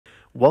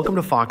Welcome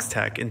to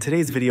Foxtecc. In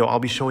today's video, I'll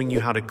be showing you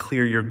how to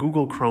clear your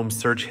Google Chrome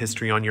search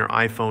history on your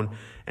iPhone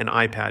and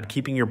iPad.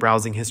 Keeping your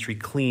browsing history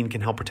clean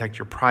can help protect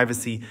your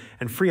privacy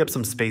and free up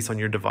some space on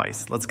your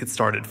device. Let's get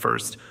started.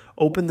 First,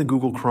 open the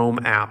Google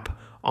Chrome app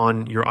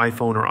on your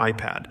iPhone or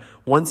iPad.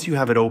 Once you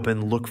have it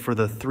open, look for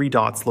the three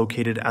dots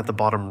located at the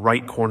bottom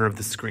right corner of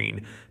the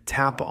screen.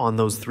 Tap on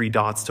those three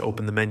dots to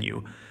open the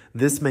menu.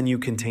 This menu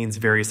contains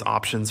various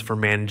options for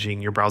managing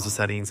your browser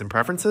settings and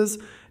preferences.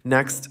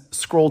 Next,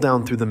 scroll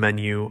down through the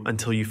menu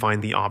until you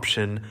find the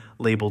option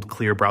labeled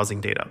Clear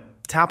Browsing Data.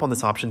 Tap on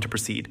this option to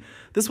proceed.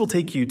 This will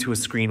take you to a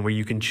screen where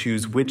you can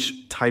choose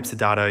which types of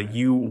data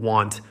you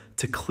want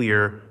to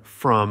clear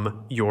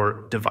from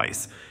your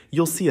device.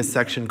 You'll see a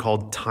section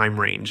called Time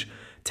Range.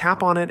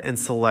 Tap on it and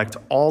select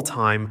All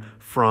Time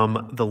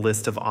from the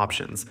list of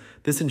options.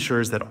 This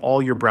ensures that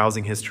all your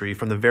browsing history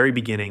from the very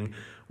beginning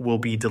will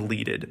be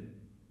deleted.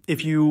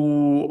 If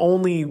you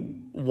only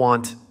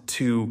want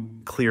to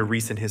clear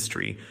recent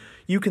history,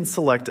 you can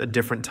select a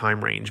different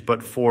time range,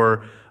 but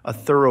for a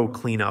thorough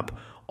cleanup,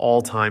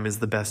 all time is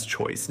the best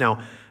choice.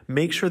 Now,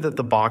 make sure that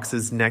the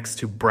boxes next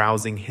to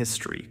browsing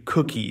history,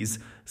 cookies,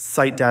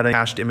 site data,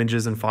 cached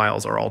images, and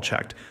files are all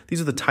checked. These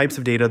are the types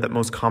of data that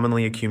most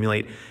commonly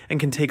accumulate and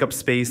can take up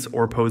space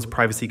or pose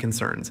privacy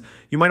concerns.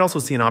 You might also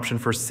see an option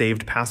for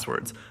saved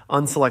passwords.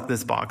 Unselect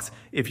this box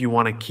if you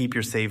want to keep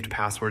your saved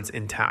passwords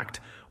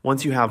intact.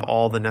 Once you have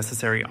all the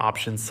necessary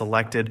options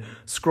selected,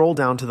 scroll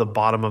down to the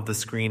bottom of the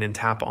screen and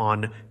tap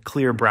on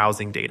Clear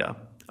Browsing Data.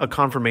 A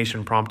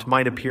confirmation prompt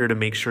might appear to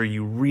make sure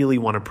you really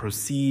want to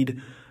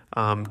proceed.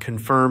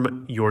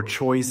 Confirm your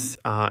choice,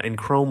 and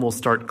Chrome will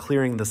start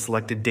clearing the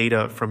selected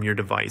data from your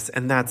device.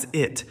 And that's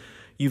it.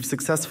 You've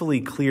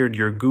successfully cleared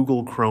your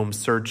Google Chrome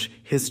search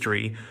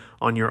history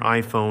on your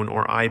iPhone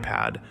or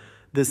iPad.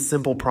 This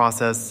simple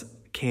process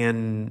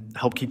can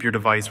help keep your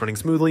device running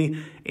smoothly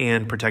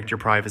and protect your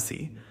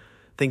privacy.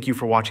 Thank you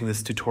for watching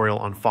this tutorial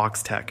on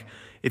Foxtecc.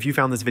 If you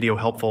found this video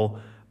helpful,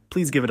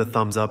 please give it a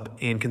thumbs up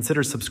and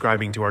consider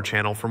subscribing to our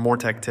channel for more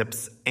tech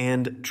tips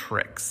and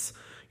tricks.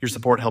 Your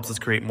support helps us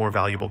create more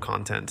valuable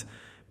content.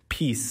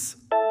 Peace.